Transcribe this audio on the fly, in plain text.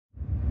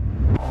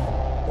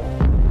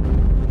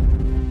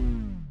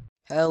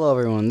Hello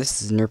everyone,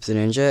 this is Nerp the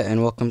Ninja,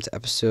 and welcome to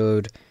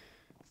episode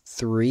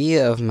 3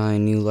 of my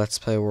new Let's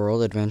Play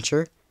World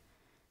adventure.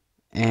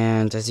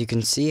 And as you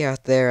can see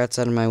out there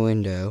outside of my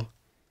window,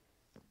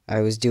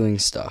 I was doing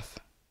stuff.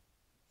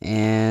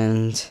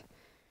 And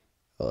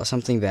well,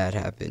 something bad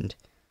happened.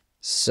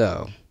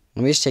 So,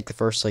 let me just take the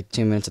first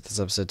 2 minutes of this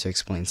episode to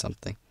explain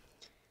something.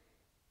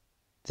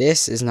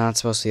 This is not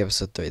supposed to be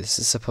episode 3, this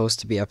is supposed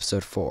to be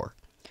episode 4.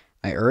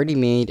 I already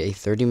made a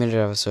 30-minute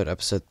episode,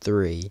 episode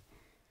 3.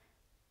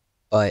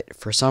 But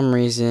for some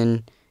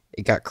reason,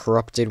 it got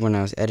corrupted when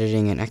I was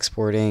editing and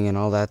exporting and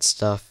all that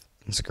stuff,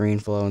 and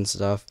ScreenFlow and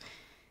stuff.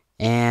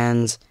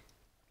 And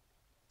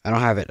I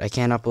don't have it. I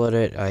can't upload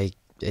it.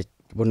 It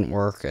wouldn't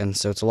work, and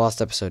so it's a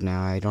lost episode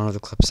now. I don't have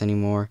the clips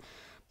anymore.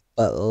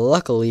 But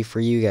luckily for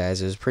you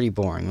guys, it was pretty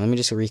boring. Let me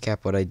just recap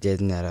what I did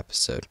in that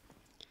episode.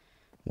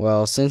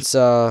 Well, since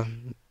I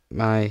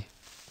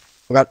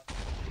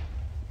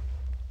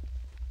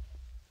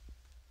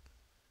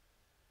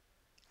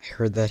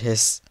heard that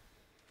hiss.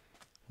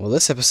 Well,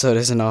 this episode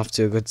isn't off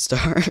to a good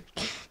start.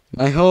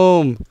 My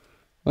home!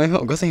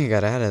 Good thing I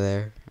got out of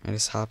there. I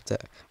just hopped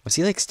out. Was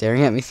he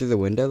staring at me through the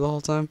window the whole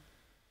time?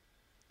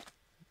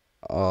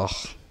 Oh,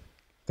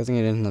 good thing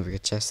I didn't have a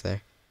good chest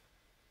there.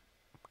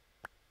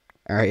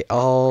 Alright,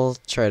 I'll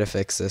try to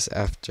fix this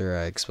after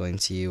I explain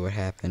to you what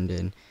happened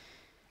in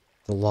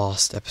the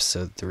Lost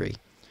episode 3.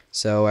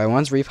 So, I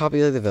want to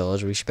repopulate the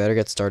village. We should better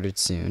get started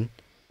soon.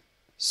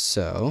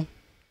 So,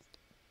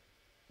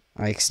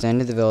 I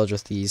extended the village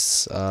with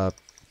these,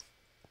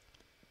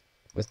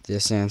 with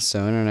this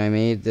sandstone, and I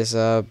made this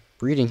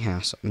breeding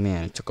house.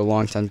 Man, it took a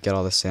long time to get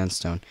all the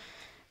sandstone.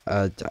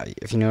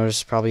 If you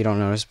notice, probably you don't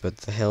notice, but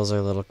the hills are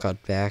a little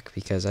cut back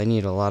because I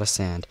need a lot of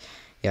sand.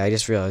 Yeah, I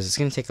just realized it's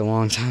gonna take a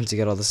long time to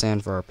get all the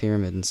sand for our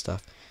pyramid and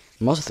stuff.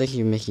 I'm also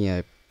thinking of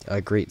making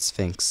a great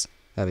sphinx.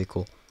 That'd be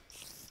cool.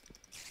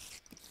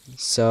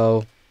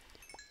 So,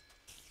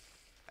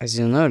 as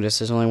you'll notice,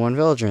 there's only one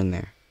villager in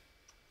there,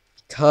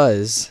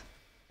 because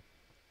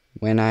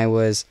when I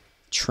was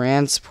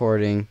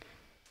transporting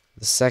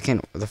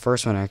the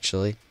first one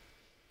actually,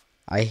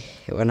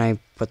 when I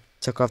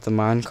took off the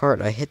minecart,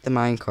 I hit the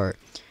minecart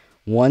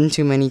one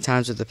too many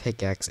times with the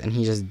pickaxe, and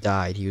he just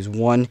died. He was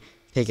one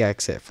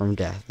pickaxe hit from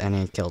death, and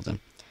it killed him.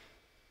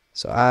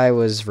 So I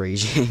was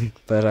raging,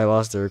 but I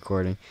lost the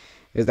recording.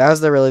 That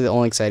was really the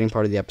only exciting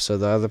part of the episode.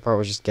 The other part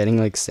was just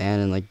getting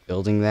sand and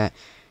building that,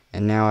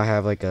 and now I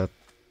have a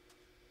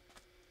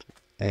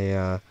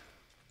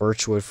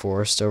birchwood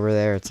forest over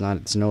there. It's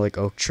no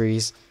oak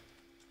trees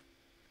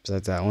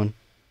besides that one.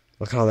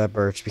 Look at all that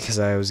birch, because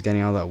I was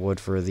getting all that wood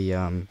for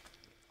the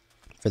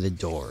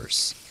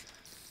doors.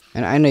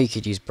 And I know you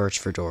could use birch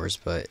for doors,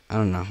 but I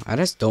don't know. I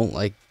just don't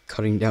like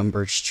cutting down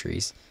birch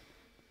trees.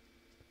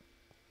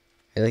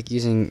 I like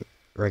using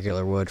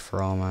regular wood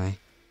for all my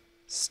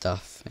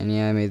stuff. And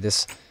yeah, I made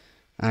this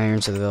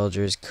iron so the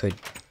villagers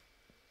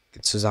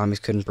so zombies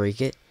couldn't break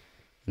it.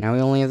 Now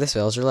we only have this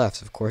villager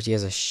left. Of course, he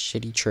has a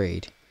shitty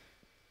trade.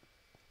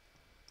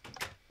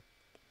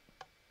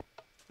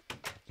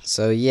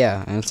 So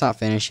yeah, and it's not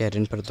finished yet. I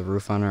didn't put the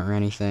roof on it or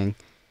anything.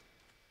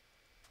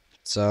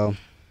 So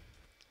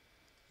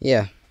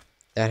yeah,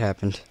 that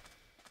happened.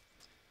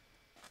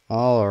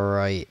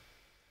 Alright.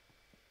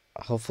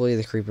 Hopefully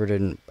the creeper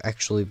didn't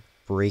actually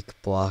break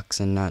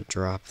blocks and not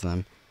drop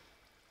them.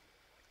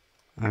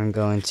 I'm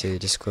going to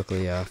just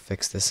quickly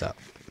fix this up.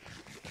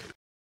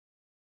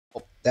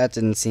 Oh, that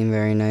didn't seem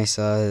very nice.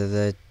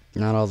 Not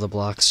all the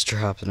blocks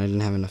dropped, and I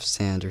didn't have enough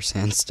sand or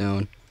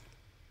sandstone.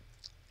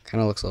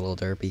 Kind of looks a little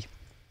derpy.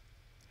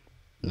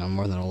 No,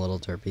 more than a little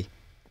derpy.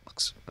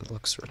 It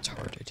looks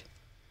retarded.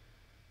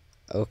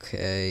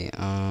 Okay,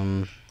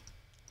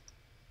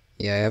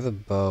 yeah, I have a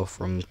bow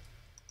from,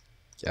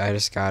 I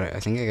just got it.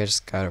 I think I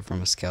just got it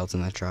from a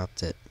skeleton that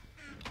dropped it.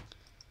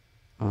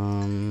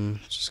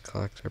 Just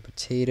collect our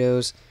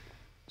potatoes.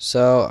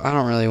 So, I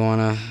don't really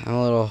wanna, I'm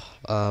a little,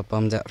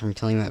 bummed out from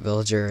killing that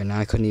villager, and now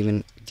I couldn't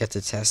even get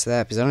to test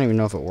that, because I don't even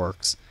know if it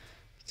works,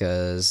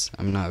 because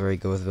I'm not very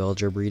good with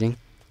villager breeding.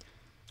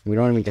 We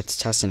don't even get to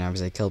test it now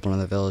because I killed one of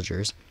the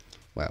villagers.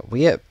 Well,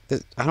 I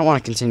don't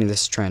want to continue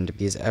this trend,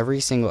 because every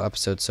single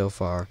episode so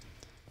far,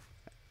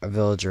 a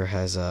villager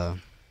has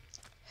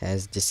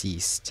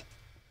deceased.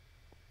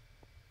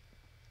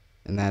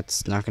 And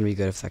that's not going to be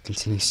good if that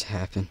continues to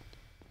happen.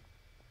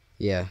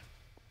 Yeah.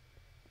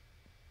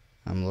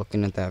 I'm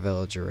looking at that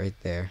villager right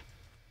there.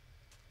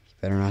 He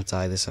better not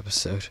die this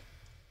episode.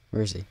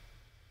 Where is he?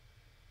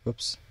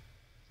 Whoops.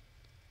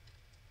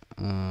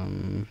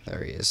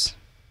 There he is.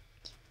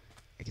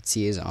 I can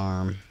see his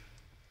arm.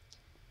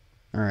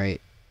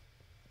 Alright.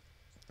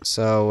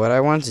 So, what I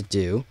want to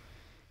do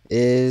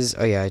is...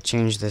 Oh yeah, I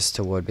changed this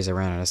to wood because I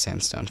ran out of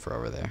sandstone for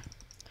over there.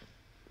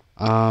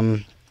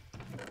 What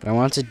I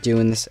want to do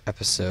in this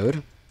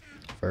episode,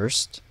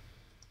 first,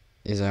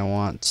 is I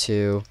want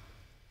to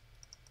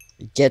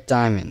get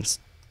diamonds.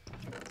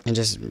 And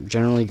just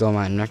generally go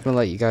mining. I'm not going to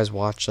let you guys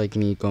watch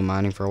me go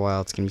mining for a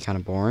while. It's going to be kind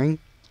of boring.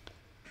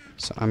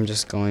 So, I'm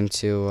just going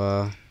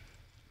to...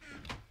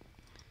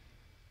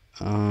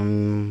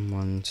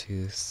 1,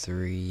 2,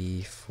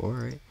 3, 4.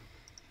 Right?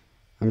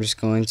 I'm just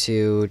going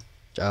to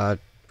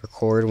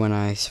record when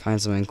I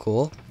find something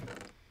cool,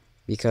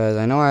 because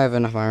I know I have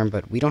enough iron,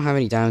 but we don't have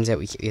any diamonds yet.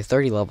 We have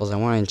 30 levels. I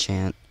want to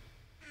enchant,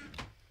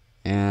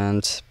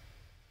 and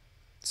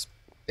that's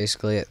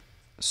basically it.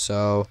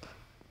 So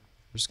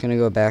I'm just gonna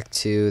go back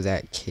to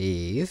that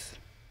cave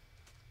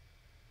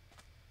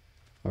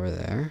over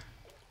there.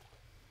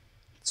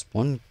 It's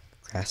one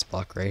grass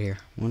block right here.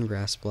 One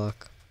grass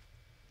block.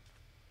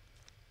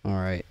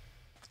 Alright.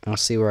 I'll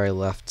see where I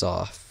left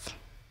off.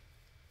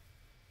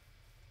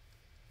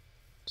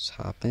 Just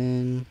hop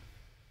in.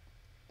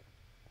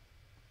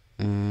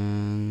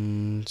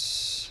 And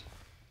is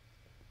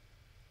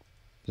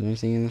there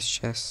anything in this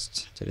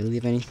chest? Did I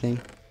leave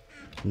anything?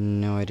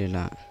 No, I did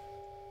not.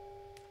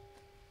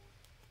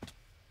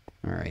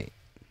 Alright.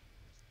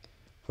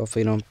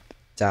 Hopefully don't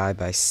die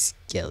by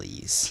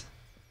skellies.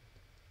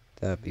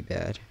 That would be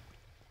bad.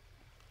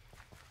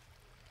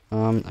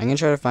 I'm gonna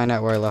try to find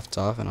out where I left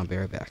off, and I'll be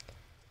right back.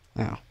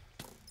 Wow.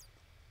 I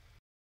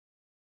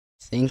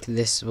think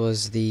this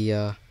was the,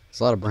 there's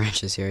a lot of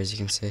branches here, as you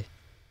can see.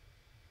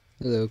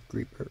 Hello,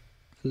 creeper.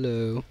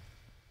 Hello.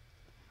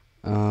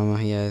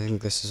 Yeah, I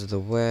think this is the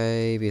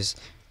way, because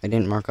I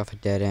didn't mark off a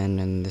dead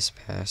end in this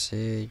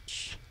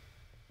passage.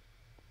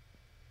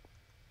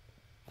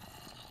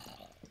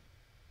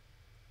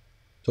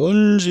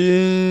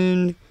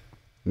 Dungeon!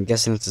 I'm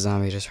guessing it's a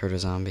zombie. I just heard a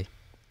zombie.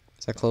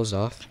 Is that closed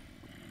off?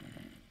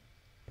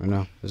 Or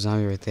no, there's a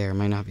zombie right there. It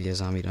might not be a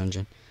zombie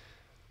dungeon.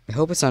 I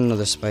hope it's not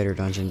another spider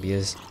dungeon,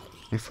 because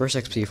my first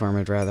XP farm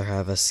I'd rather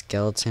have a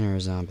skeleton or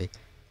a zombie.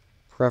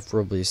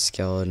 Preferably a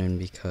skeleton,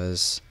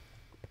 because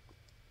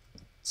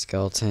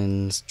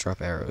skeletons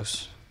drop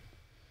arrows.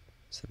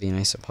 So it'd be a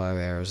nice supply of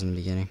arrows in the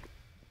beginning.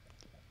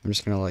 I'm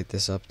just gonna light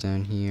this up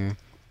down here,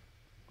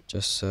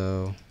 just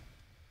so.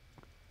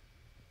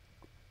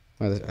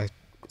 Well,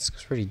 this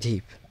goes pretty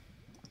deep.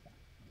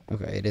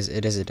 Okay, it is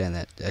a dead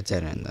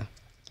end though.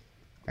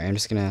 Alright, I'm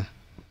just gonna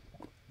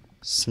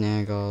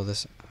snag all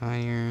this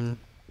iron.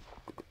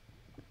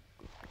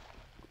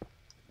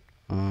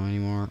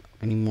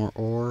 Any more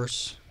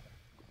ores?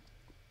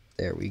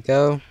 There we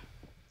go.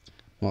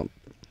 Well,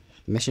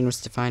 the mission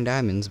was to find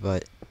diamonds,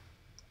 but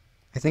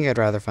I think I'd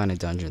rather find a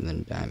dungeon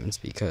than diamonds,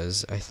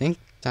 because I think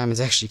diamonds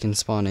actually can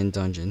spawn in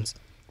dungeons,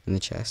 in the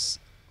chests.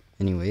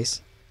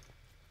 Anyways.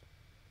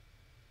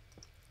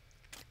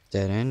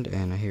 Dead end,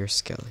 and I hear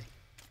Skelly.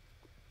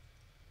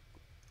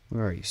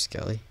 Where are you,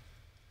 Skelly?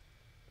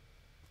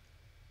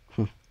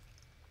 Huh.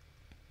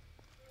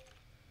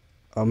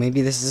 Oh,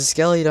 maybe this is a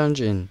Skelly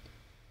dungeon.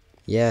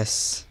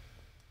 Yes.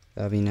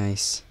 That'd be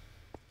nice.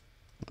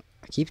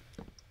 I keep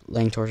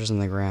laying torches on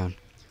the ground.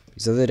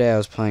 Because the other day I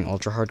was playing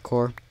Ultra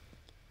Hardcore.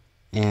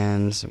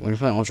 And when you're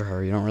playing Ultra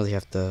Hard, you don't really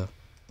have to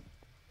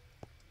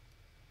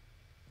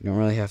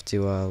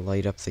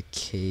light up the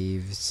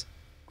caves.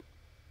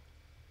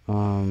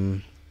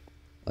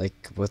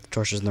 Like with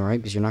torches on the right,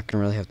 because you're not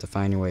gonna really have to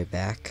find your way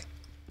back.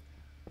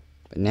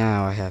 But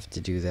now I have to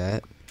do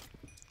that,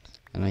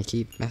 and I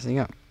keep messing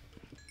up.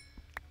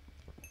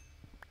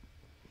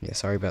 Yeah,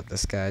 sorry about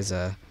this, guys.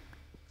 The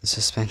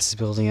suspense is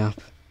building up.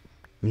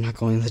 I'm not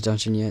going to the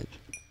dungeon yet.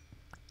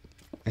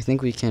 I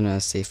think we can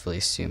safely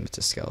assume it's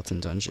a skeleton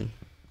dungeon,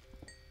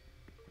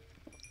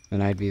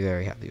 and I'd be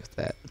very happy with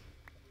that.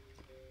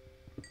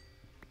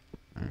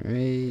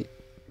 Alright.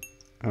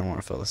 I don't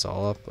want to fill this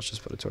all up. Let's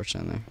just put a torch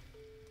down there.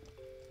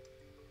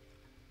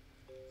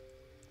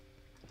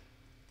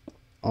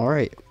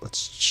 Alright,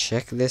 let's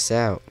check this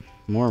out.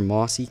 More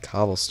mossy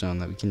cobblestone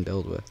that we can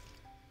build with.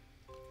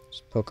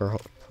 Just poke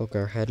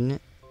our head in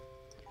it.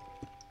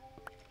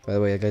 By the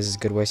way, guys, it's a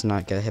good way to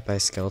not get hit by a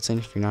skeleton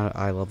if you're not at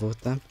eye level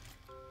with them.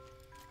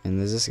 And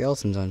there's a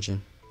skeleton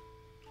dungeon.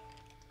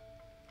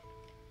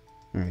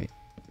 Alright.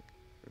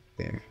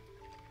 There.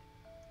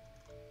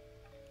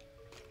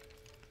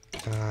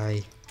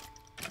 Die.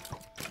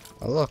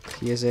 Oh look,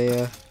 he has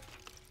a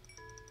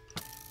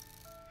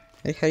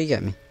Hey, how do you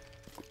get me?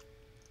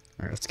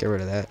 Alright, let's get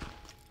rid of that.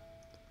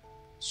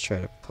 Let's try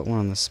to put one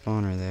on the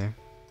spawner there.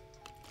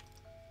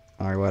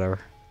 Alright, whatever.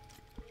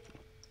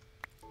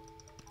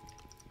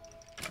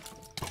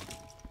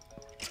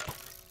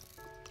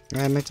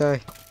 I might die.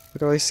 Look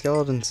at all these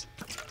skeletons.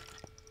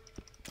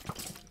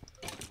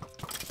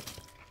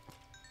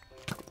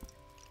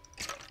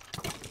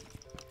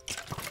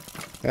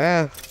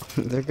 Ah!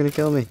 They're gonna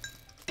kill me.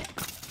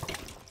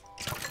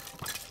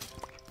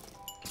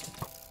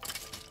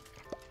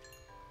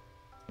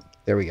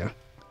 There we go.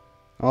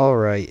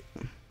 Alright.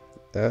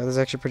 That was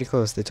actually pretty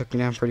close. They took me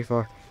down pretty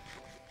far.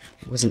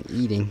 I wasn't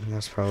eating.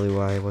 That's probably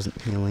why I wasn't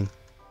healing.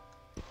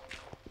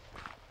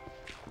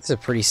 This is a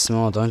pretty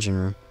small dungeon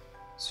room.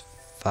 It's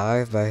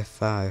 5 by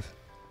 5.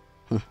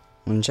 Huh.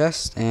 One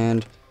chest,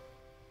 and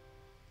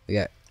we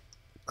got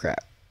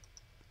crap.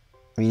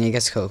 I mean, I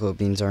guess cocoa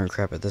beans aren't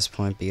crap at this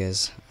point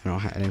because I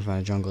didn't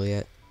find a jungle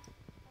yet.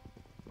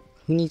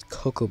 Who needs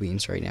cocoa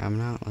beans right now? I'm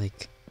not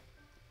like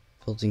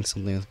building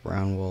something with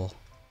brown wool.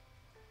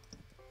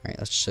 Alright,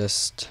 let's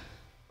just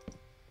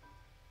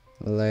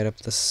Light up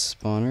the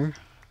spawner.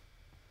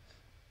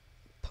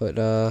 Put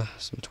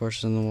some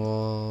torches on the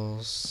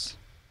walls.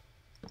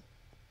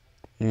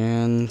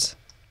 And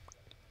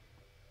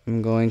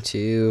I'm going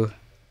to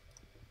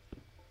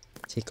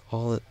take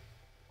all it.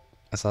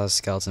 I saw a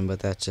skeleton, but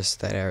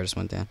that arrow just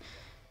went down.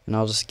 And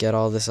I'll just get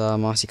all this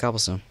mossy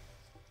cobblestone.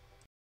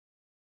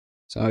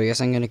 So I guess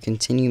I'm gonna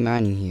continue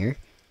mining here.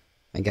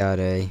 I got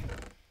a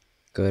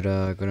good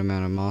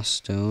amount of moss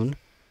stone.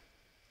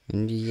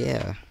 And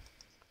yeah.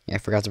 Yeah, I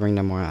forgot to bring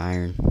down more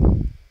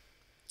iron.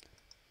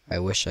 I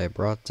wish I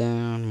brought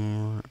down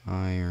more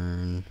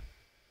iron.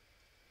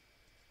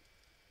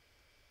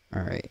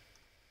 Alright.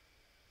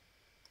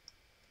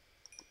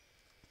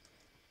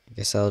 I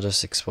guess I'll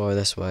just explore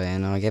this way,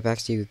 and I'll get back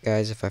to you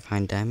guys if I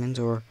find diamonds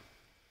or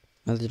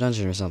another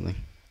dungeon or something.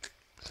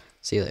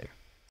 See you later.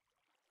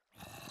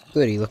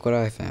 Goody, look what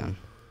I found.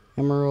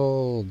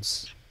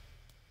 Emeralds.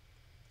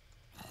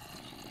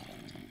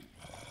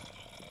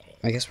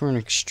 I guess we're in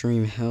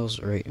extreme hills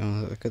right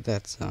now. Look at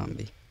that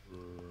zombie.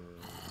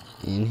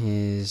 In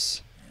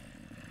his...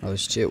 Oh,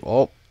 there's two.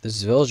 Oh,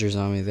 there's a villager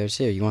zombie there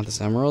too. You want this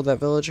emerald, that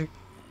villager?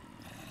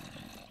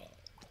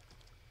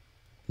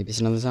 Maybe it's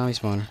another zombie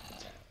spawner.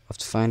 I'll have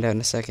to find out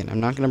in a second.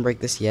 I'm not going to break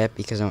this yet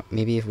because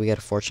maybe if we get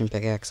a fortune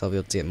pickaxe, I'll be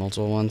able to get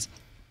multiple ones.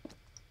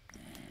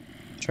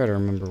 Try to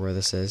remember where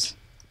this is.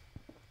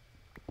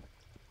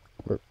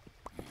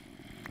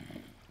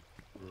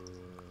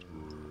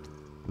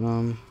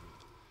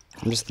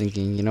 I'm just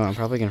thinking, you know, I'm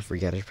probably going to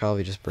forget. I should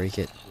probably just break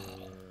it.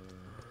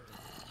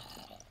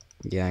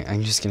 Yeah,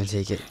 I'm just going to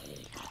take it.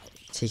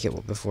 Take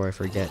it before I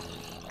forget.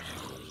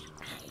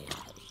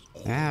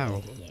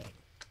 Ow.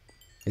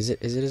 Is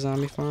it a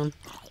zombie farm?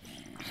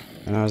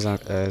 I know it's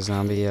not a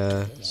zombie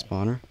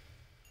spawner.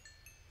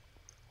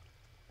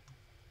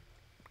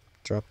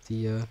 Drop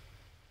the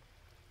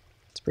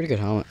it's a pretty good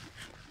helmet.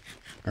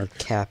 Or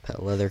cap,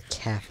 a leather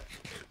cap.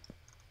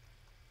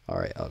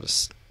 Alright, I'll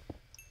just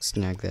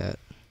snag that.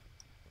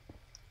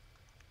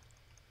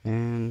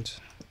 And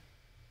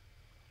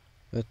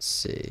let's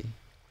see.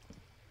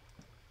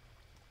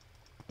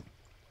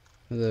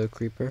 Hello,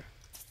 creeper.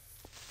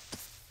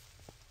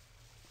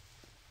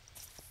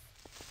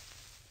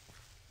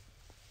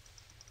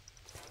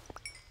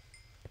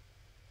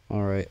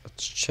 Alright,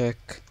 let's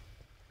check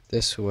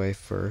this way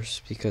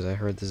first because I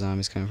heard the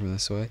zombies coming from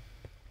this way.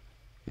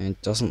 And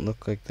it doesn't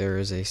look like there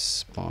is a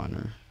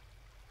spawner.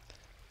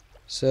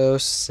 So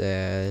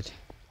sad.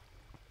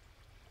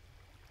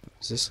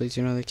 Does this lead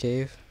to another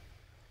cave?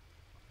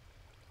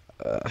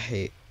 I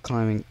hate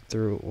climbing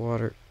through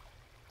water.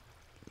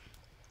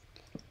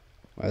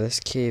 Wow, this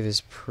cave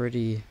is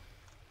pretty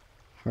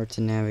hard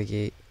to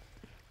navigate.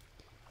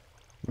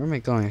 Where am I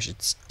going? I should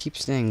keep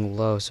staying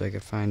low so I can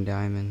find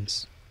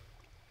diamonds.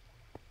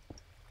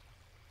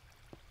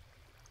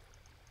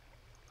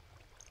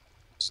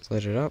 Just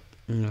lit it up.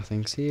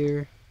 Nothing's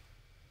here.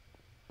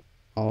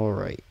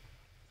 Alright.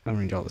 I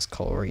don't need all this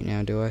coal right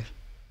now, do I?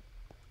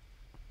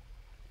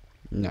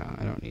 No,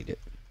 I don't need it.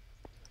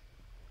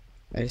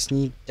 I just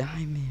need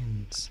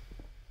diamonds.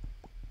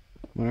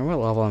 I wonder what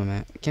level I'm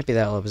at. It can't be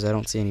that low because I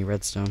don't see any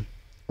redstone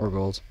or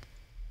gold.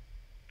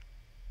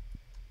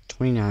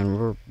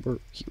 29.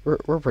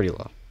 We're pretty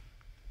low.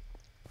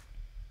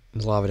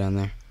 There's lava down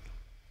there.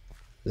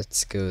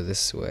 Let's go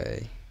this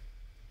way.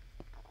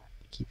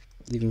 Keep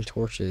leaving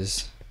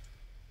torches.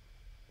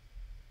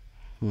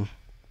 It's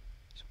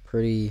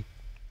pretty.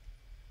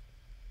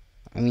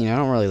 I mean, I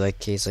don't really like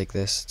caves like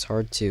this. It's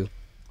hard to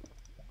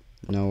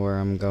know where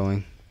I'm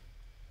going.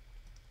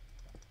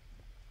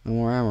 No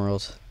more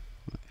emerald.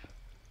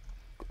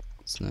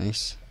 It's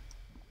nice.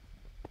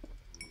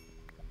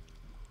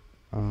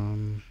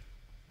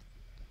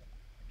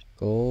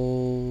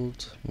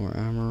 Gold, more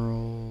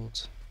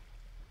emerald.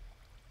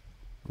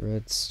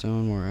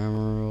 Redstone, more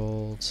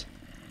emerald.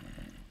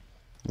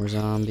 More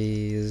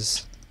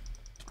zombies.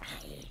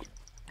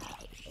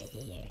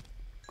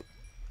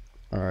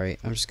 Alright,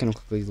 I'm just gonna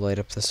quickly light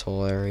up this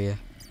whole area.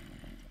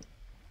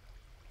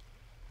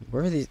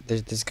 Where are these?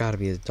 There's gotta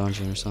be a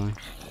dungeon or something.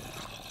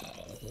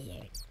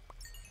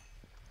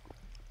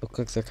 Look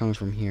like they're coming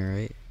from here,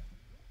 right?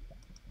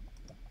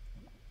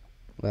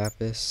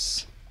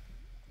 Lapis.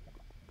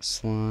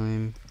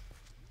 Slime.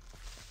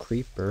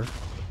 Creeper.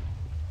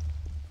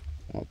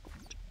 Well,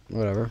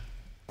 whatever.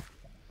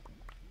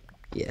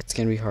 Yeah, it's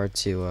gonna be hard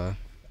to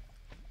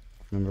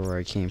remember where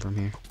I came from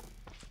here.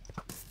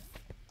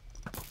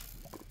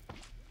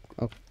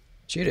 Oh,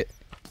 shoot it.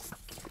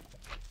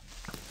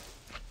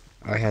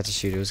 I had to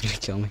shoot it, it was gonna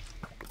kill me.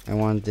 I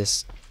wanted the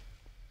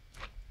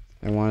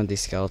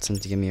skeleton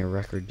to give me a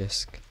record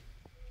disc.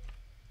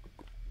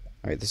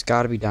 Alright, there's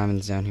gotta be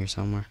diamonds down here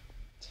somewhere.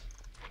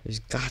 There's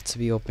got to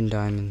be open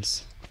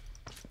diamonds.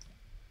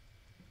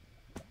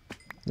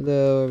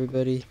 Hello,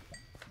 everybody.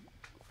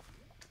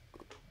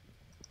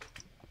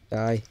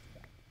 Die.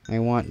 I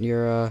want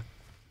your,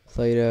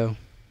 Play-Doh.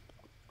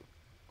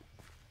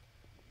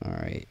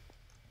 Alright.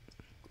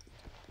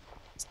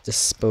 Let's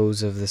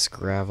dispose of this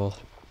gravel.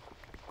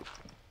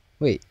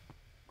 Wait.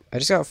 I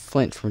just got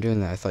flint from doing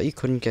that. I thought you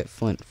couldn't get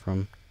flint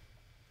from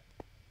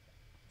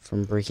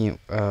from breaking it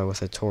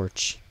with a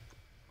torch.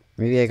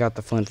 Maybe I got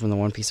the flint from the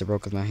one piece I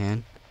broke with my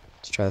hand.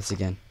 Let's try this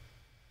again.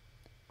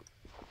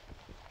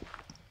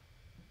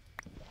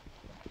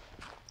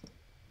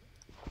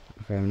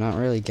 Okay, I'm not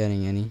really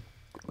getting any.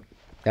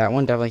 That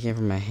one definitely came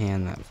from my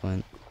hand, that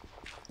flint.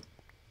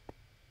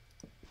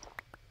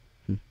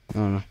 I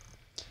don't know.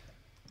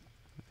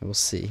 We'll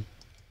see.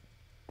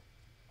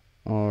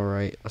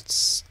 Alright,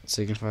 let's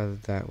signify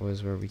that that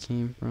was where we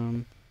came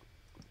from.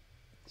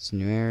 It's a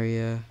new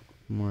area.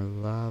 More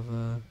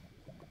lava.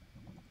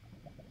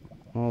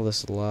 All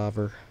this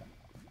lava.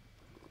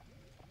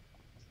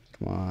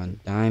 Come on,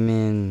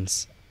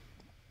 diamonds.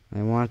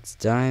 I want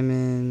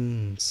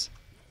diamonds.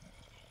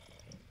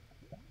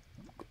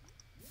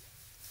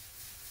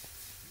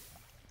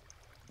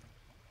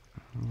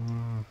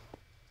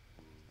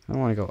 I don't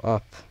want to go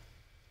up.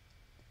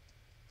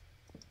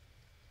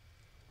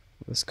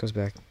 This goes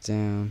back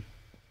down.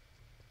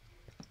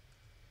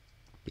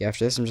 Yeah,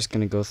 after this I'm just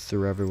going to go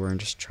through everywhere and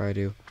just try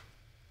to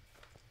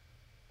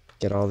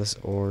get all this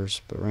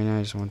ores. But right now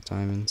I just want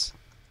diamonds.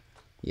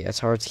 Yeah, it's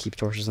hard to keep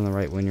torches on the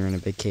right when you're in a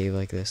big cave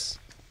like this.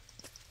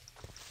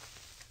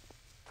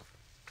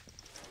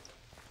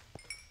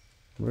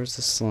 Where's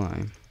the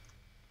slime?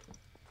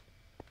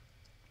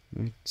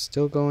 Am I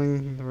still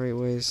going the right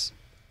ways?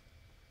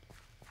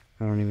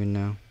 I don't even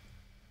know.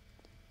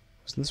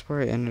 Wasn't this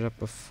where I ended up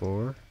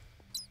before?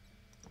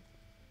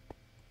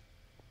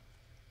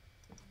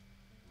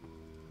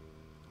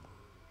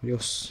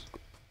 Adios.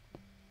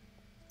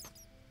 I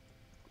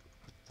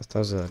thought that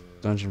was a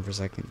dungeon for a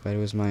second, but it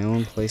was my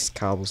own place,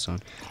 cobblestone.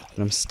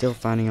 But I'm still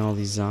finding all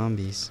these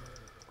zombies.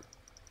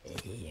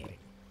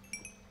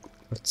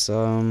 Let's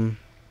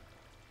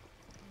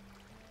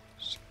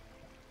just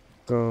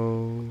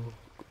go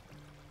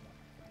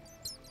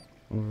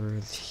over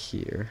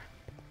here.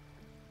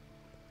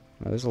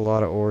 Oh, there's a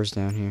lot of ores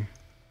down here.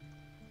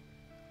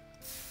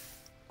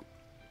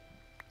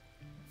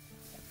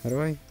 How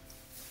do I?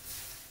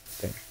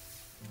 There.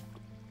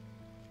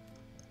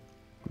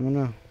 Oh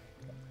no.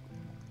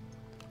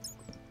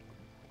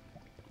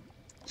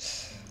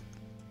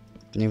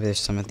 Maybe there's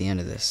some at the end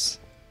of this.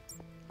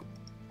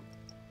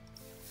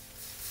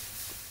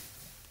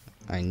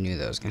 I knew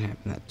that was gonna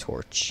happen. That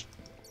torch.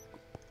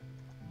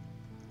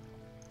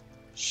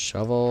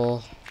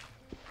 Shovel.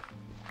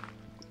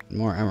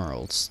 More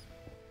emeralds.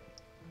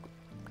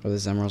 Oh,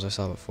 there's emeralds I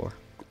saw before.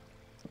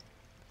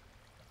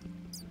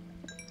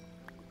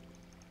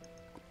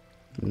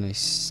 Nice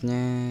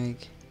snag.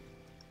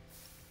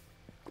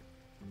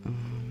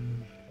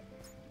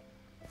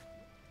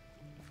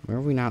 Where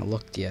have we not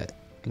looked yet?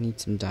 I need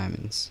some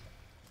diamonds.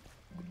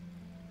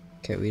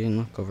 Okay, we didn't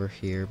look over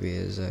here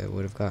because I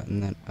would have gotten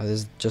that. Oh,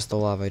 this is just the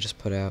lava I just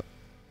put out.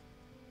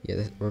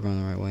 Yeah, we're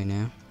going the right way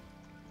now.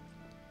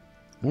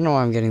 I don't know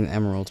why I'm getting the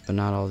emeralds, but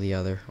not all the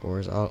other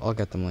ores. I'll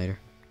get them later.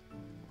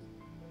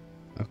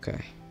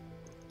 Okay.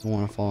 Don't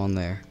want to fall in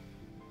there.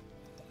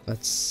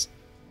 Let's...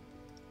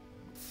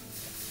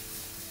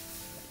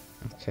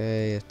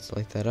 Okay, let's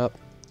light that up.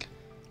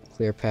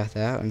 Clear path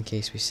out in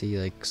case we see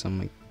like some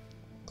like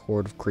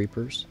horde of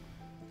creepers.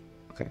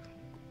 Okay.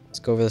 Let's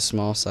go over the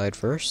small side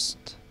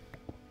first.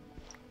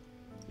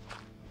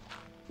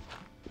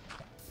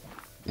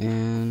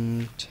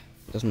 And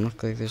doesn't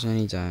look like there's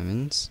any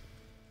diamonds.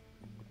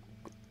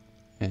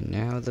 And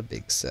now the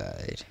big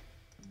side.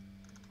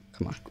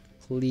 Come on.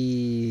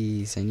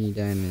 Please, I need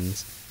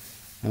diamonds.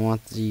 I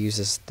want to use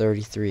this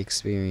 33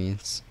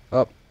 experience.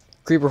 Oh,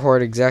 creeper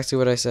horde, exactly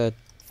what I said.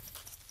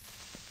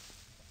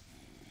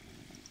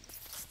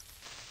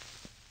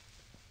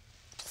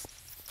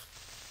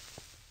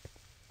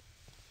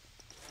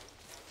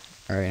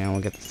 Alright, now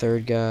we'll get the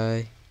third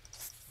guy.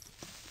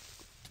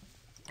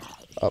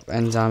 Oh,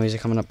 and zombies are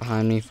coming up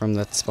behind me from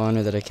that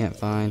spawner that I can't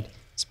find.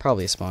 It's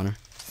probably a spawner.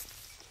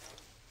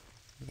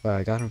 Wow,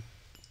 I got him.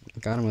 I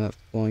got him without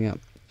blowing up.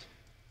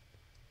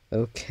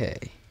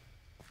 Okay.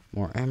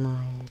 More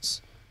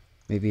emeralds.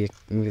 Maybe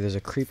there's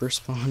a creeper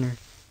spawner.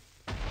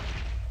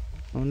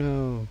 Oh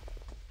no.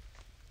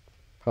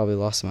 Probably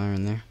lost some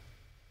iron there.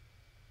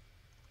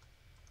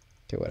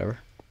 Okay, whatever.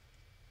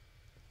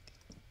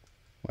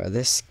 Wow,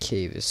 this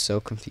cave is so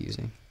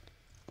confusing.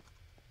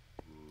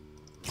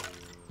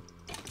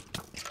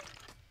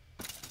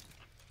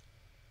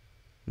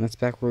 And that's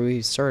back where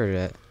we started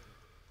at.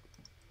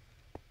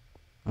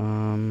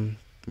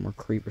 More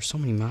creepers. So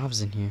many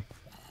mobs in here.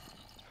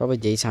 It's probably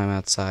daytime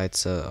outside,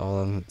 so all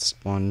of them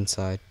spawn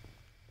inside.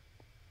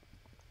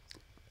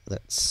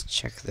 Let's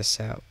check this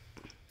out.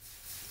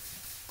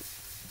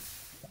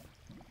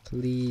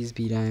 Please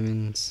be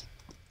diamonds.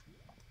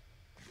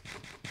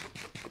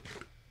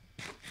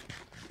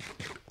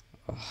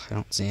 Oh, I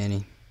don't see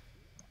any.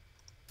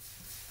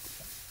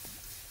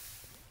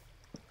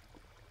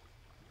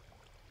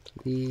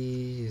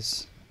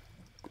 Please.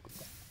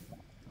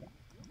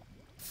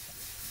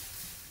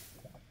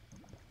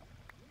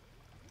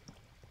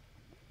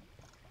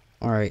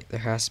 Alright, there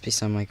has to be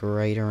some like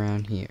right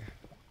around here.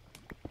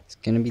 It's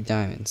gonna be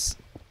diamonds.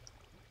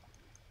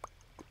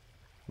 I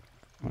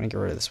wanna get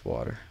rid of this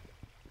water.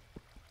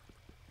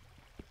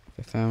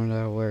 I found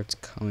out where it's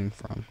coming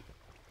from.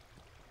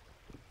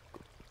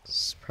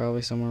 It's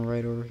probably somewhere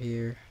right over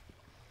here.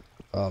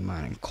 Oh,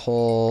 mining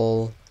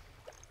coal.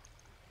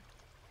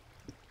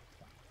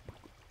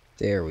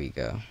 There we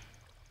go.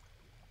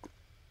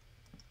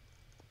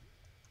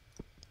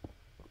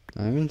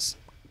 Diamonds.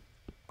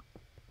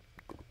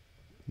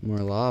 More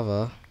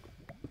lava.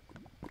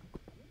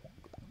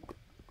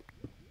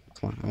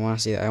 Come on, I want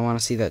to see that. I want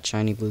to see that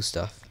shiny blue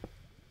stuff.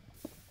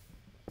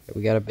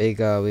 We got a big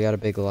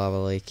lava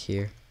lake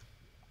here.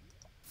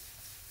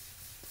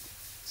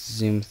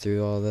 Zoom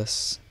through all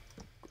this.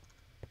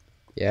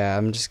 Yeah,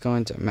 I'm just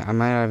going to. I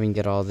might not even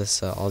get all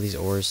this, all these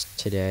ores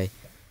today.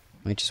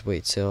 Might just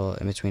wait till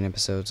in between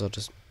episodes. I'll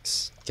just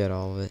get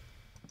all of it.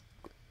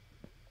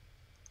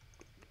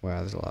 Wow,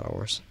 there's a lot of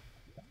ores.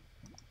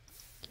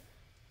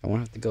 I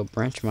won't have to go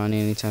branch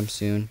mining anytime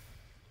soon.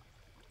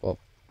 Well,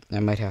 I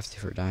might have to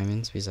for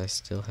diamonds because I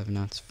still have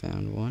not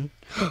found one.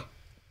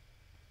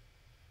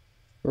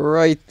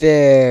 Right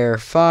there!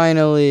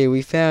 Finally!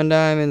 We found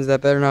diamonds! That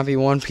better not be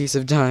one piece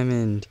of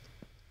diamond.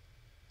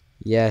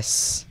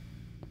 Yes.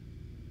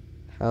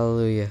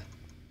 Hallelujah.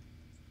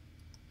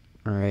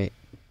 Alright.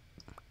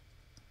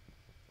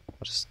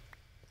 I'll just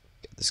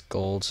get this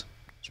gold.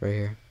 It's right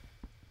here.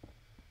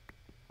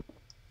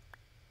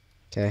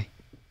 Okay.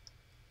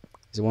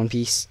 Is it one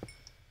piece?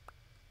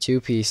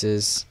 2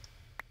 pieces.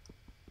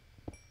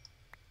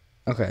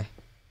 Okay.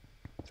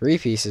 3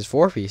 pieces,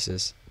 4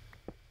 pieces.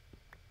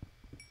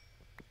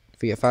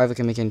 If we get 5, we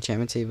can make an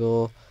enchantment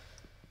table.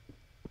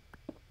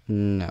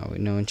 No,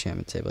 no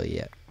enchantment table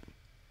yet.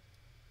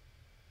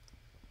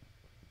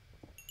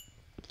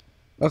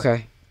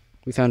 Okay.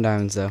 We found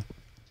diamonds, though.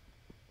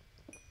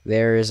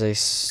 There is a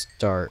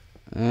start.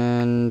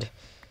 And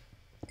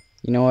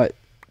you know what?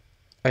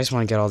 I just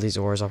want to get all these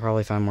ores. I'll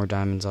probably find more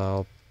diamonds.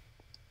 I'll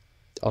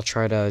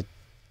try to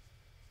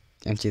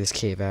empty this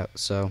cave out.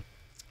 So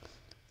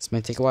this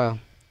might take a while.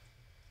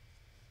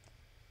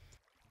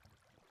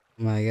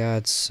 Oh my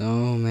god, so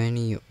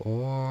many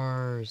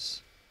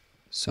ores.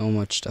 So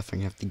much stuff I'm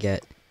gonna have to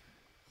get.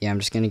 Yeah, I'm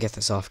just gonna get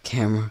this off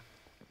camera.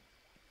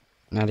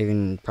 Not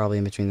even probably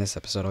in between this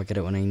episode. I'll get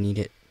it when I need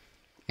it.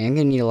 I am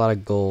gonna need a lot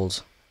of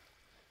gold.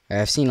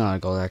 I've seen a lot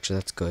of gold actually.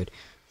 That's good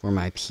for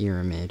my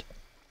pyramid.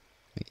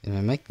 Wait, am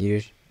I mic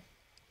muted?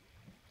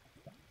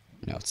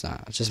 No, it's not.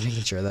 I was just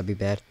making sure. That'd be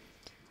bad.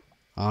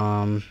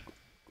 Yeah.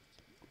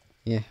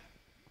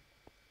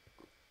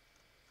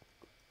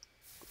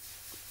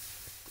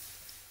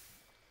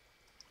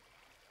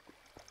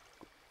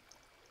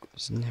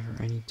 There's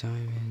never any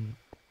diamond.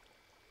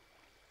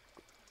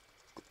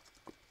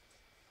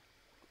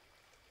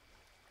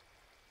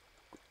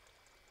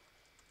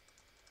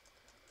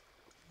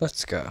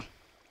 Let's go.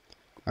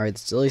 Alright,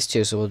 it's at least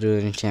 2, so we'll do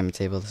an enchantment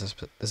table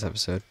this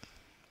episode.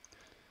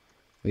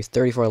 We have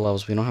 34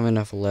 levels. We don't have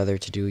enough leather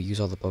to use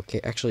all the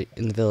bookcases. Actually,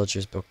 in the village,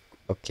 there's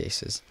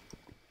bookcases.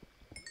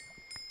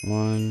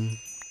 1,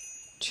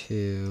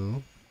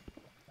 2,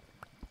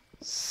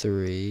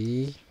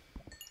 3,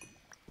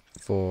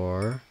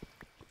 4,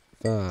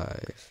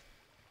 5.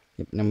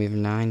 Yep, now we have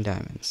 9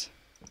 diamonds.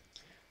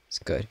 It's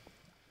good.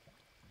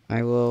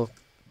 I will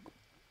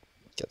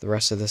get the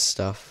rest of this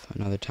stuff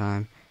another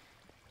time.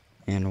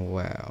 And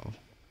wow.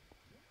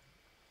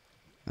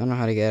 I don't know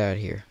how to get out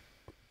of here.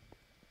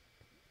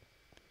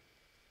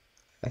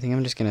 I think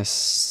I'm just gonna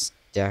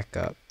stack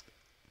up.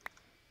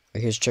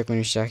 Here's a trick when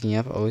you're stacking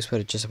up. Always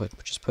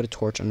just put a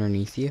torch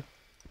underneath you.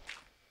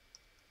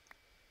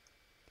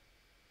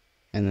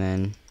 And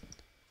then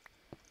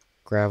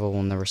gravel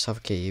will never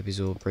suffocate you because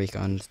it will break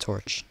on the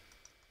torch.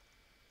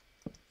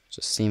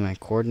 Just see my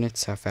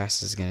coordinates, how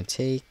fast it's gonna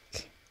take.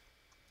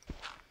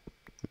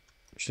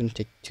 Shouldn't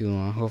take too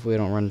long. Hopefully I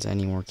don't run into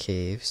any more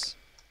caves.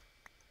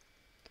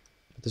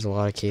 But there's a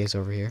lot of caves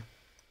over here.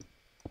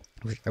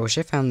 I wish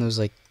I found those,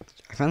 like,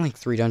 I found like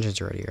 3 dungeons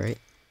already, right?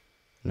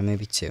 No,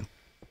 maybe 2.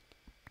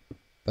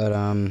 But,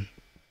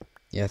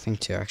 yeah, I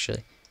think 2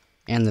 actually.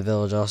 And the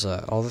village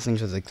also. All the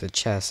things with, like, the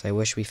chests. I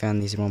wish we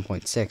found these in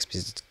 1.6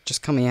 because it's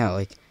just coming out,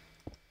 like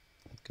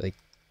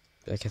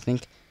I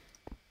think,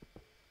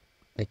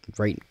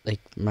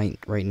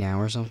 right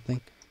now or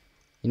something.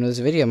 You know, this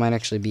video might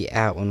actually be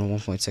out when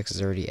 1.6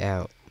 is already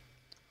out.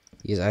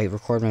 Because I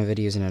record my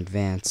videos in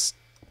advance.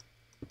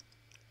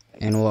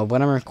 And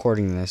when I'm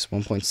recording this,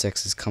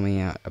 1.6 is coming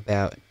out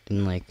about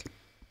in like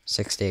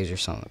 6 days or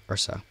so.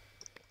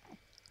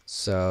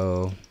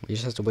 So, we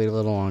just have to wait a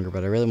little longer,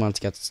 but I really want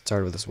to get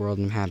started with this world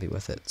and I'm happy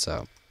with it,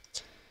 so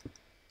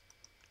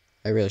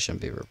I really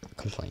shouldn't be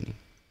complaining.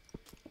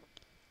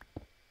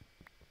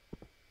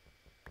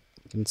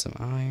 Getting some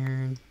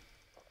iron.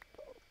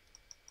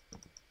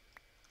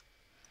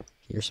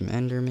 Here's some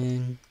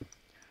Enderman.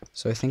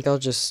 So I think I'll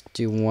just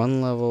do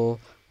 1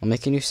 level. I'll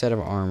make a new set of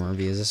armor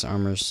because this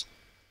armor's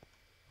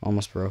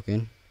almost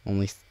broken.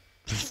 Only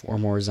 4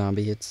 more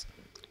zombie hits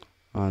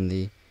on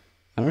the. I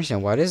don't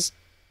understand why does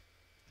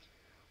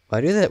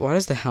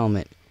the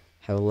helmet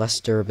have less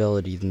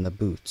durability than the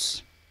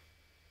boots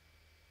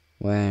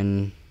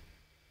when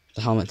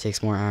the helmet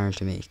takes more iron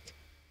to make?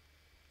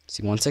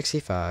 See,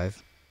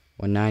 165,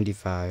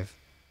 195.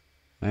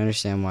 I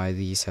understand why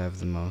these have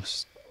the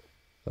most,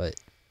 but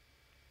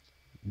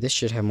this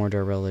should have more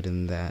durability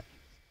than that.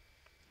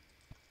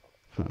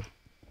 Huh.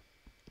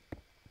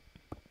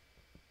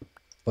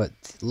 But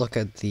look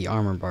at the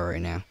armor bar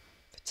right now.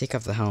 If I take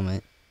off the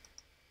helmet,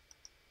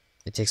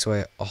 it takes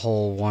away a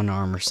whole 1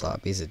 armor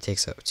slot because it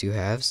takes up 2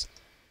 halves.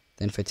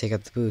 Then if I take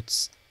out the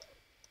boots,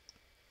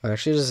 oh, it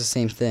actually does the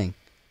same thing.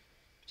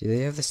 Do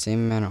they have the same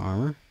amount of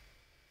armor?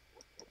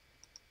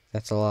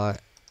 That's a lot.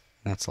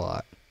 That's a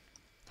lot.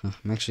 Huh,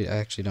 I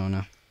actually don't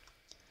know.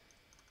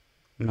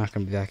 I'm not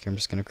gonna be back here. I'm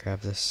just gonna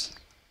grab this.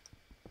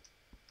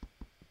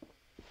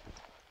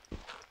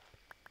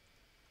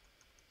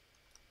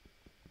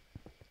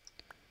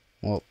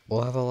 Well,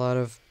 we'll have a lot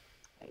of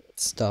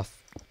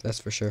stuff. That's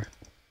for sure.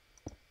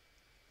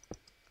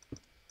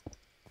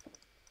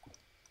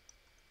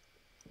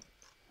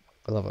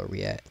 What level are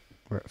we at?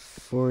 We're at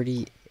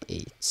 48.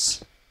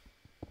 Let's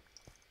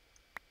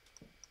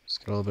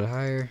get a little bit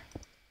higher.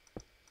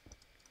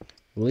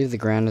 I believe the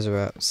ground is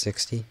about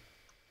 60.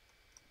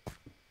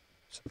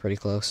 So pretty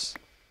close.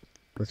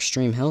 We're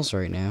extreme hills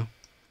right now.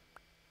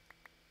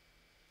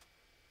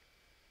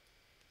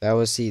 That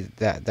was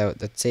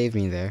that saved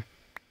me there.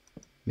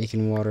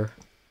 Making water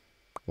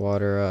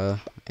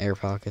air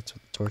pockets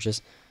with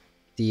torches.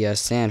 The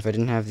sand, if I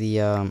didn't have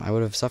the I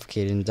would have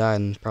suffocated and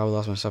died and probably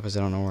lost my stuff because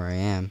I don't know where I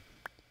am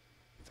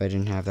if I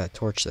didn't have that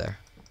torch there.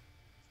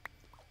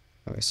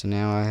 Okay, so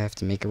now I have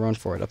to make a run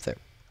for it up there.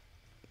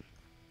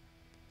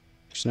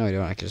 Actually, no, I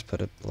don't. I can just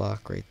put a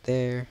block right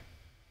there.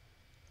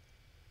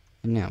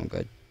 And now I'm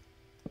good.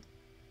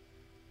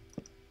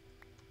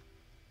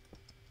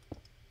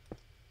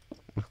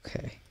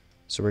 Okay.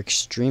 So we're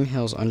extreme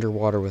hills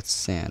underwater with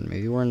sand.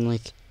 Maybe we're in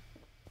like...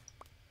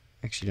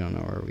 Actually don't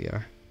know where we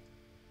are.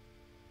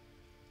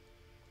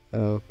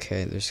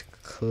 Okay, there's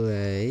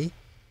clay.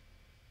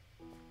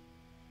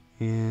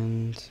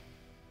 And...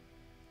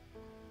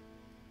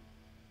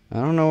 I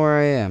don't know where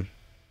I am.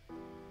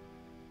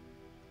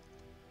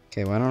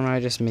 Okay, why don't I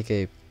just make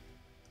a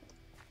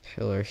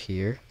pillar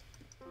here?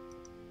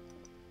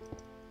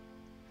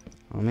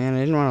 Oh man,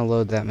 I didn't want to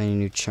load that many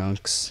new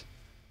chunks.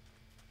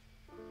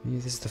 Maybe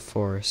this is the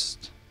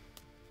forest.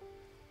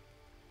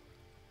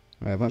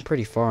 Alright, I went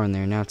pretty far in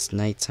there. Now it's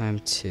nighttime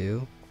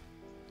too.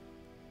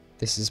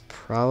 This is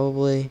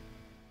probably...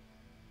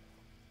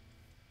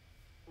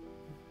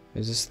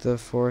 Is this the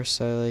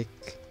forest I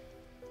like?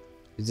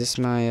 Is this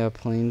my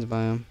plains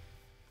biome?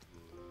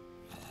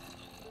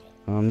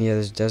 Yeah,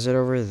 there's desert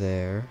over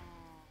there.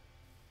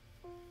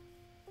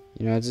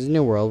 You know, it's a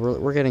new world.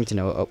 We're getting to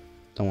know it. Oh,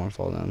 don't want to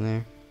fall down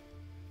there.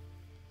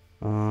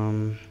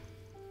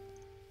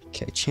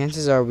 Okay,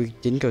 chances are we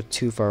didn't go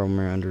too far when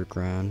we were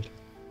underground.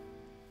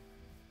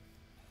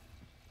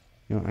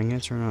 You know, I'm gonna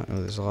turn on... Oh,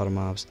 there's a lot of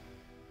mobs.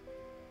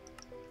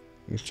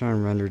 I'm trying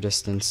to render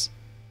distance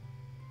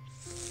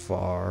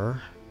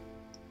far,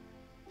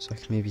 so I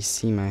can maybe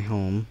see my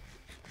home.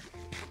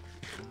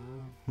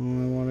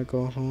 Oh, I want to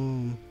go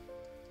home.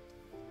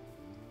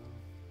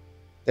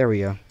 There we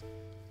go.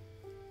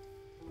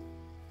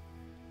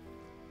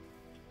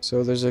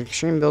 So there's an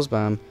extreme bills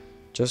biome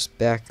just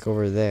back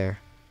over there.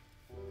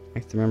 I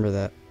have to remember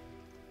that.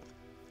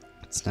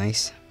 It's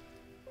nice.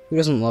 Who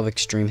doesn't love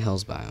extreme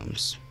hills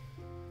biomes?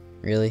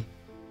 Really?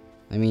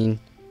 I mean,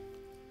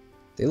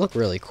 they look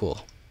really cool.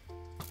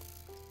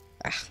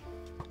 Ah.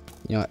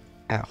 You know what?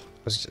 Ow. I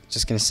was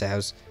just gonna say,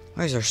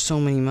 why is there so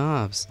many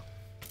mobs?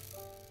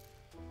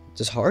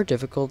 Does hard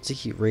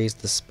difficulty raise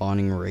the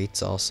spawning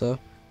rates also?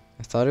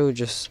 I thought it would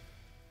just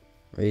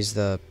raise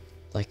the,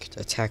 like,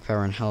 attack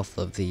power and health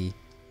of the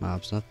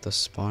mobs, not the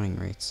spawning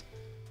rates.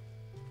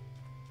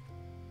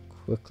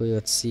 Quickly,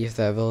 let's see if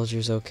that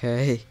villager's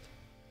okay.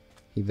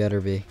 He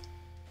better be.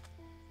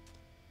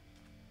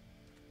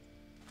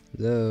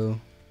 Hello?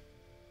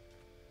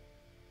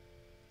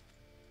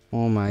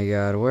 Oh my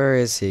god, where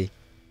is he?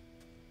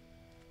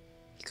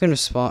 He couldn't have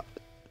spawned.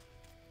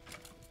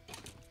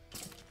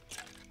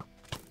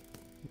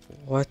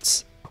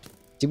 What?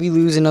 Did we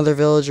lose another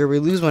villager? We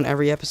lose one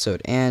every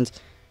episode, and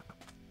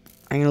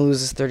I'm gonna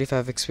lose this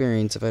 35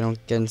 experience if I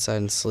don't get inside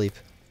and sleep.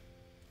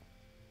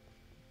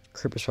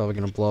 Creeper's probably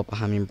gonna blow up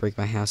behind me and break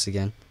my house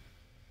again.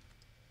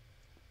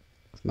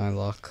 With my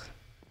luck.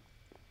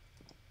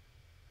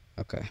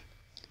 Okay.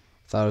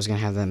 Thought I was gonna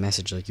have that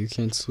message like, you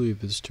can't sleep,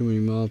 there's too many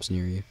mobs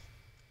near you.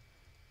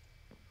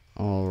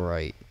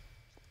 Alright.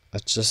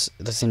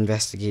 Let's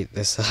investigate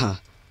this,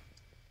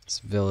 this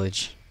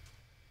village.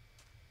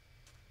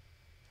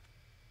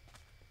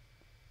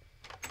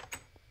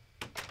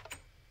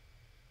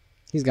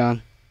 He's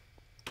gone.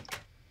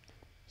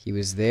 He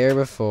was there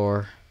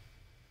before.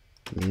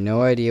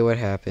 No idea what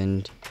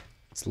happened.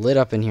 It's lit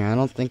up in here. I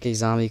don't think a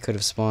zombie could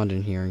have spawned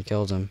in here and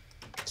killed him.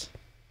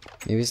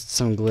 Maybe it's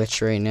some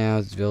glitch right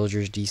now. The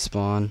villagers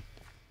despawn.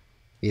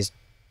 Because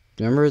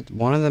remember,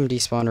 one of them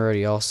despawned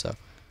already also. A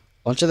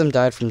bunch of them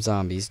died from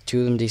zombies.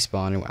 2 of them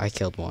despawned and I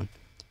killed one.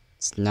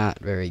 It's not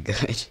very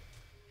good.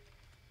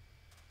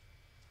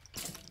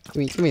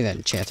 Give me that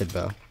enchanted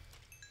bow.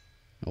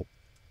 Nope.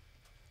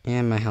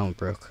 And my helmet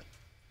broke.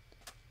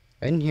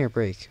 I didn't hear it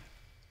break.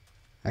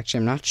 Actually,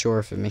 I'm not sure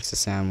if it makes a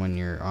sound when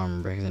your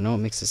armor breaks. I know it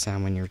makes a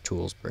sound when your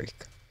tools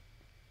break.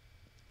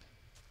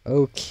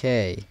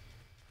 Okay.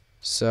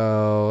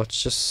 So,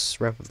 let's just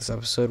wrap up this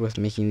episode with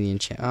making the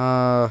enchant.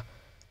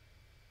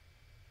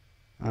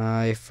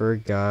 I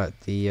forgot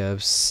the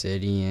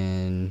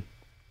obsidian.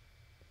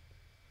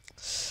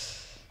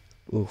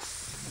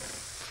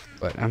 Oof.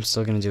 But I'm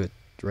still gonna do it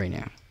right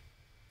now.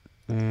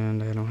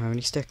 And I don't have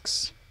any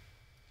sticks.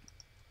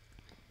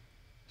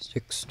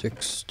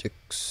 Sticks.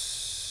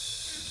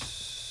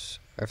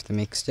 I have to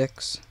make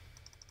sticks.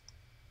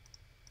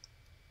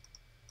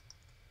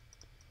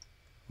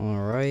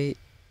 Alright.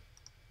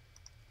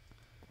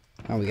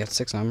 Oh, we got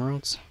 6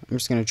 emeralds. I'm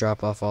just gonna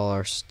drop off all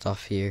our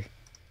stuff here.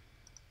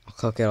 I'll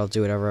cook it, I'll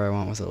do whatever I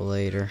want with it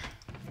later.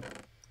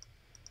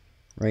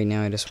 Right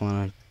now I just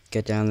wanna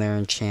get down there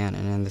and chant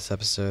and end this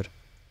episode.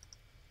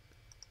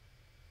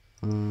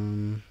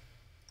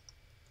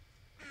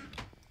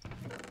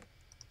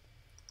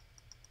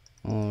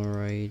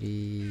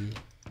 Alrighty.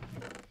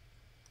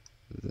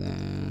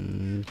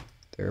 Then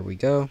there we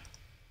go.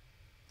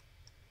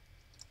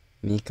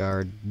 Make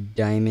our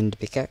diamond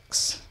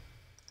pickaxe.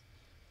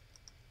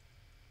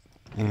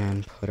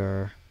 And put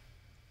our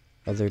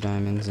other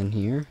diamonds in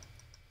here.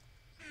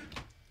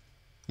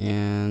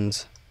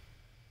 And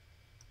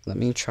let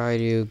me try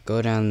to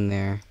go down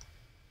there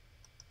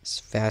as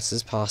fast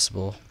as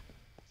possible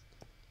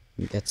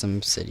and get some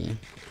obsidian.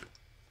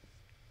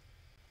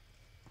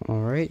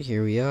 Alright,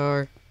 here we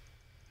are.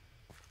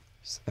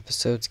 This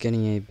episode's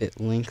getting a bit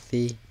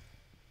lengthy.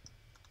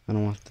 I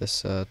don't want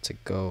this to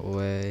go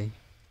away.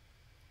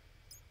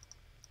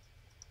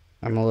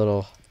 I'm a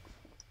little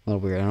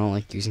weird. I don't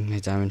like using my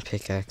diamond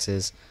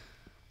pickaxes.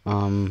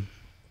 I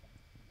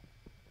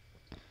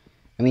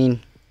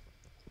mean,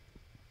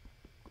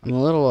 I'm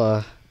a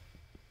little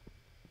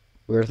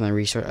weird with my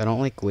resource. I don't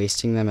like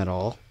wasting them at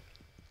all.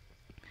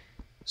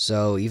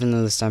 So even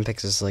though this diamond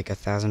pickaxe is like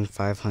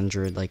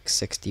 1,500, like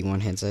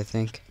 61 hits, I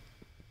think.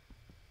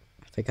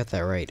 If I got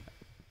that right,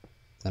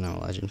 then I'm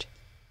a legend.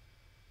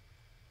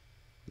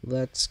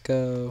 Let's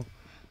go.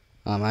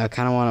 I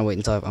kind of want to wait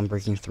until I have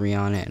Unbreaking 3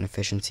 on it and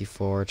Efficiency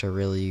 4 to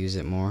really use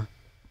it more.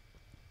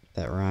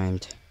 That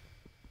rhymed.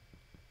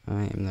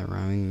 I am the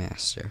rhyming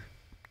master.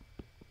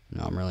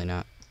 No, I'm really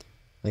not.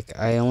 Like,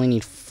 I only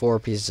need 4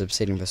 pieces of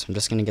obsidian for this. I'm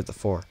just going to get the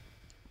 4.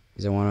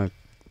 Because I want to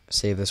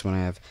save this when I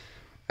have...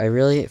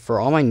 for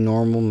all my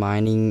normal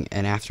mining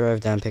and after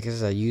I've done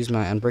pickaxes, I use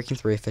my Unbreaking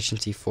 3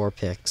 Efficiency 4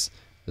 picks.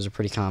 Those are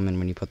pretty common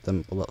when you put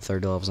them below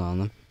 30 levels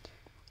on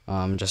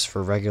them. Just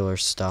for regular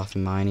stuff,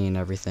 mining and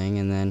everything.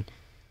 And then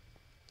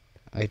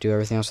I do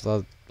everything else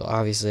with,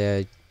 obviously,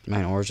 I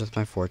mine ores with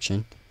my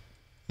fortune.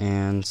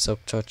 And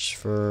Silk Touch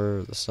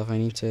for the stuff I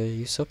need to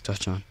use Silk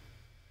Touch on.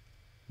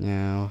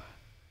 Now,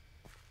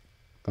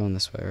 going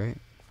this way, right?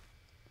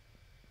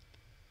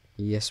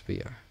 Yes,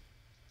 we are.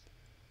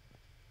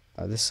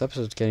 This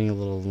episode's getting a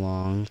little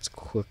long. Let's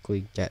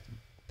quickly get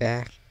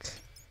back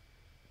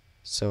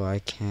so I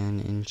can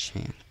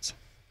enchant.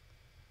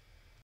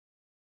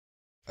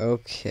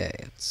 Okay,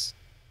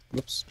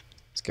 let's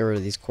get rid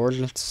of these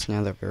coordinates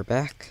now that we're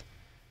back.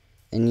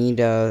 I need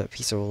a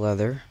piece of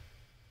leather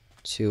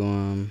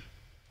to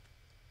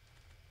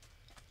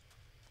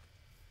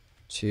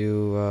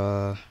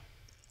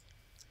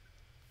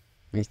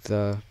make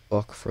the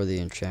book for the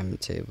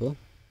enchantment table.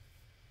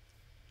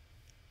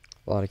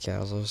 A lot of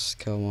cows. Let's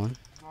kill one.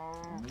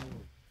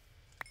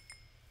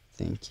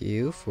 Thank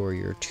you for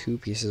your 2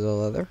 pieces of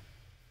leather.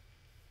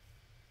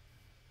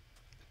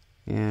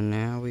 And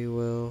now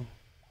we're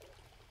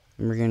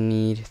gonna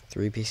need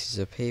 3 pieces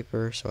of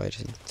paper, so I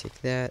just need to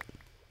take that.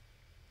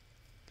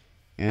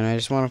 And I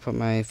just want to put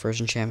my first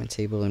enchantment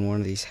table in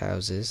one of these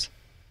houses.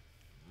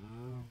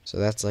 So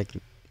that's like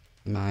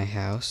my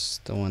house,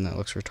 the one that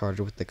looks retarded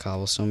with the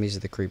cobblestone because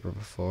of the creeper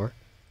before.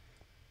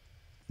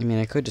 I mean,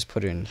 I could just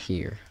put it in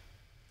here.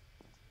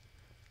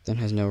 Then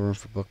has no room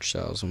for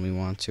bookshelves when we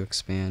want to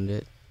expand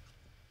it.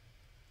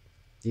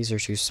 These are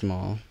too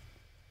small.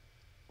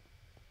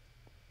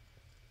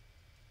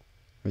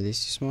 Are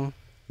these too small?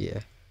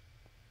 Yeah.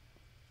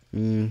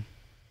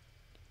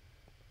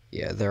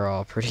 Yeah, they're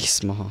all pretty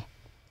small.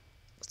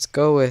 Let's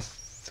go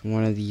with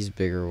one of these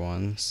bigger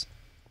ones.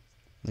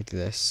 Like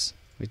this.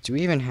 Wait, do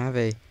we even have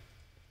a...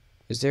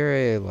 Is there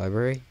a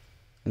library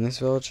in this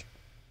village?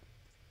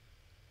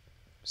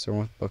 Is there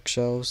one with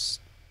bookshelves?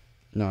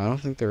 No, I don't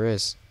think there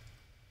is.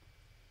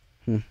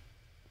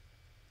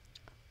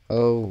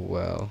 Oh,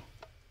 well.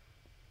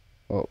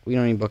 Well, we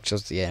don't need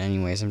bookshelves yet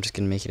anyways. I'm just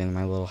gonna make it in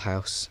my little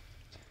house.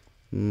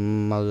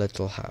 My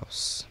little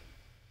house.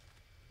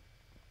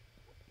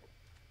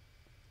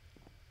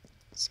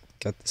 Let's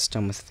get this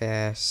done with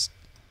fast.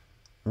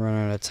 Run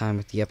out of time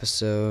with the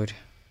episode.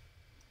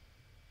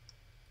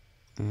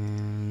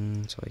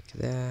 And like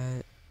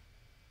that.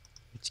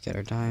 Let's get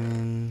our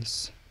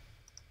diamonds.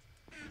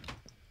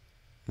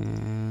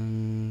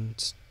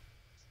 And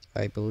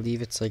I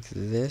believe it's like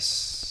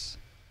this.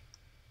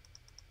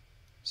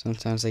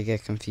 Sometimes I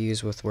get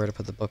confused with where to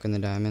put the book and the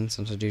diamond.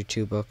 Sometimes I do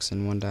 2 books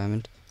and 1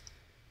 diamond.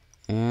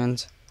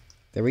 And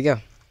There we go.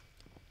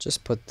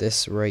 Just put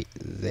this right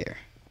there.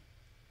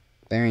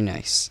 Very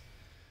nice.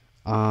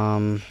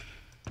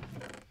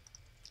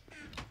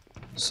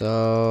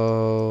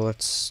 So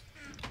let's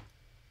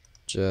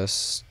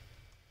just,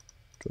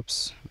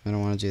 oops, I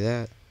don't want to do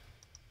that.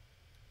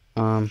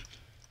 I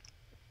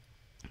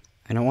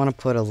don't want to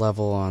put a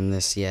level on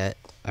this yet.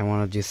 I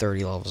want to do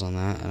 30 levels on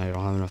that, and I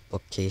don't have enough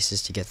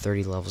bookcases to get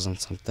 30 levels on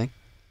something.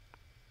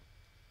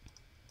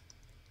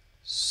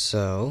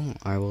 So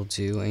I will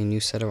do a new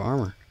set of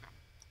armor.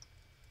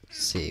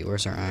 Let's see,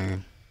 where's our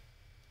iron?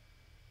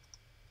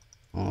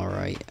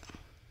 Alright.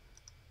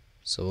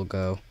 So we'll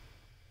go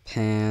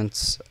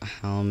pants, a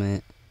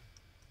helmet,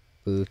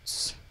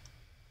 boots,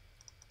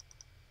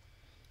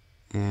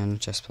 and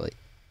chest plate.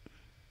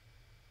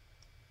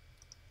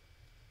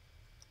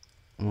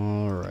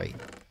 Alright.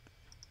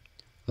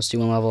 Let's do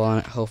one level on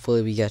it.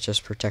 Hopefully we get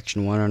just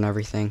protection 1 on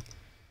everything.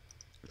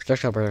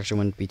 Projectile protection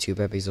wouldn't be too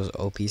bad because those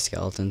OP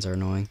skeletons are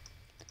annoying.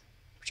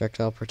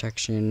 Projectile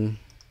protection.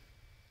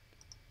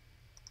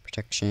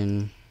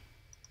 Protection.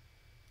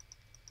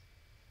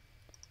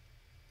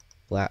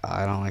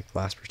 I don't like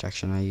blast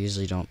protection. We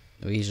usually don't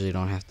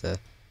have to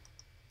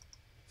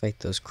fight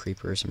those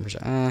creepers and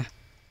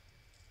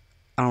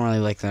I don't really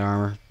like that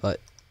armor, but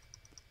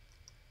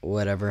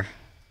whatever.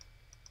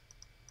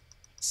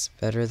 It's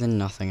better than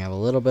nothing. I have a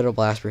little bit of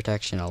blast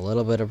protection, a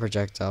little bit of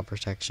projectile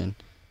protection,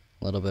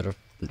 a little bit of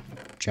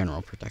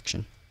general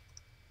protection.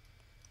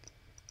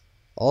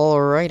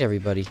 Alright,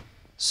 everybody.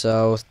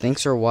 So,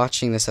 thanks for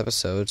watching this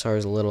episode. Sorry it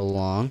was a little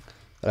long,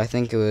 but I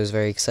think it was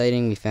very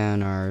exciting. We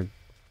found our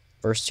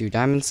first 2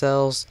 diamond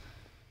cells,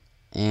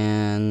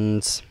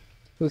 and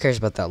who cares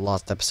about that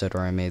lost episode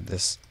where I made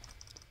this?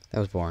 That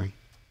was boring.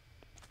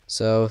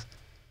 So,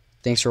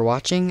 thanks for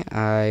watching.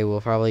 I will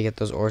probably get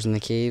those ores in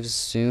the caves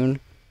soon,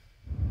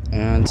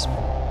 and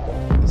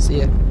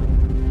see ya.